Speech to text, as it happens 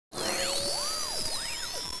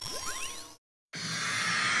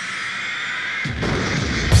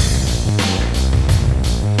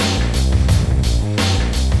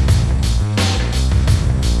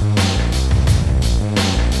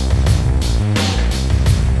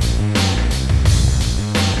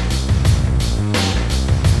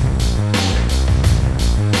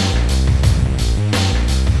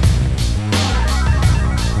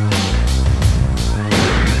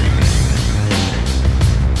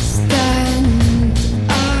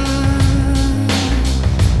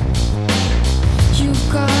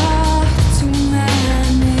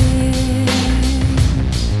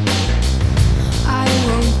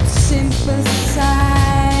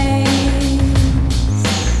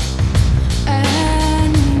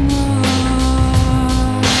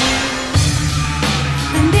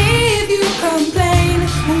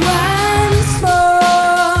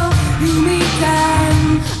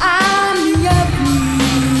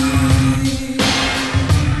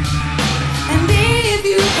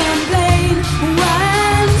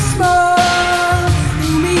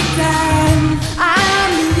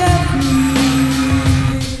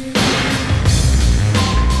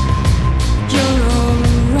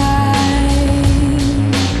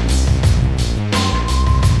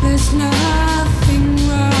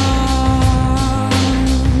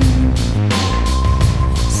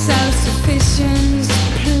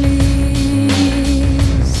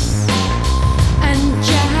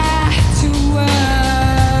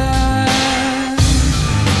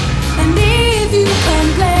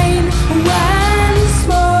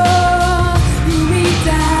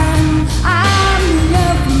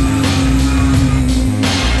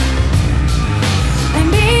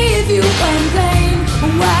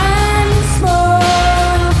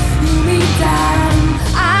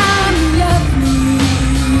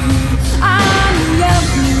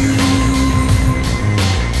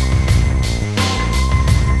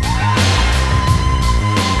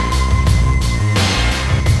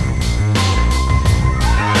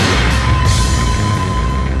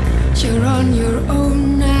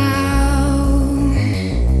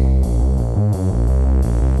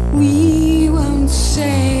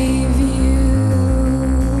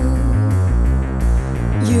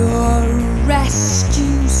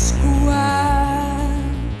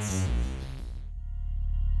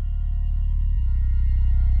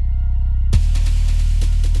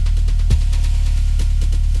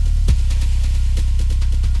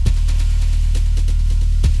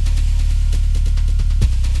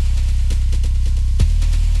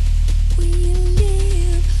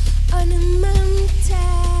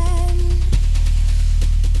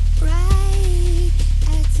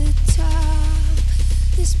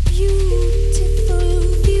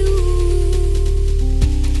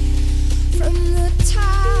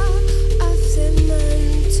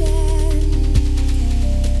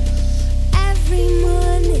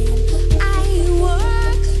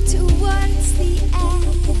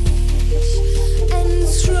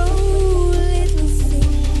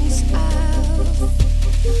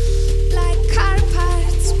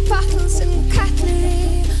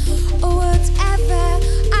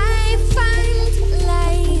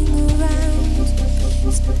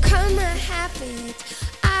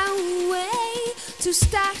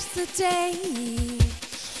the day.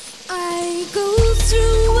 I go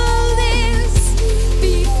through all this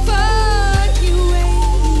before you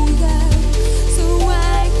wake up, so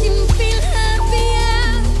I can feel happier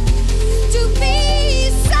to be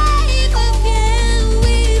safe again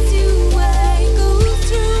with you. I go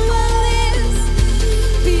through all this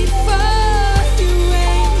before you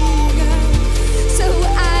wake up, so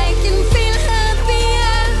I can feel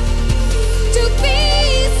happier to be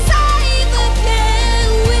safe again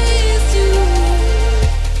with you.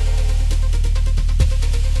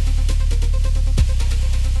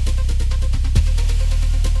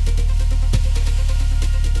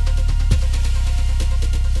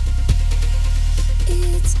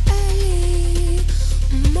 It's early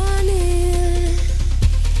morning,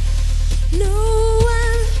 no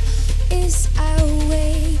one is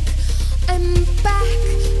awake. I'm back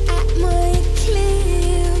at my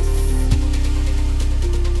cliff,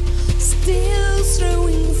 still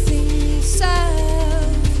throwing things up.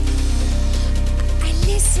 I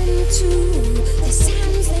listen to the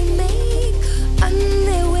sounds they make on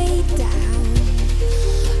their way down.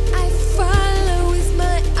 I follow with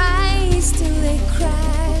my eyes till they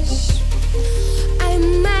crash. I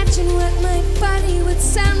imagine what my body would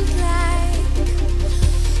sound like,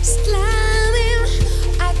 slamming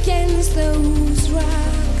against those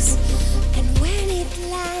rocks. And when it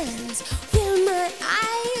lands, will my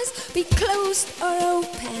eyes be closed or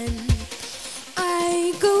open?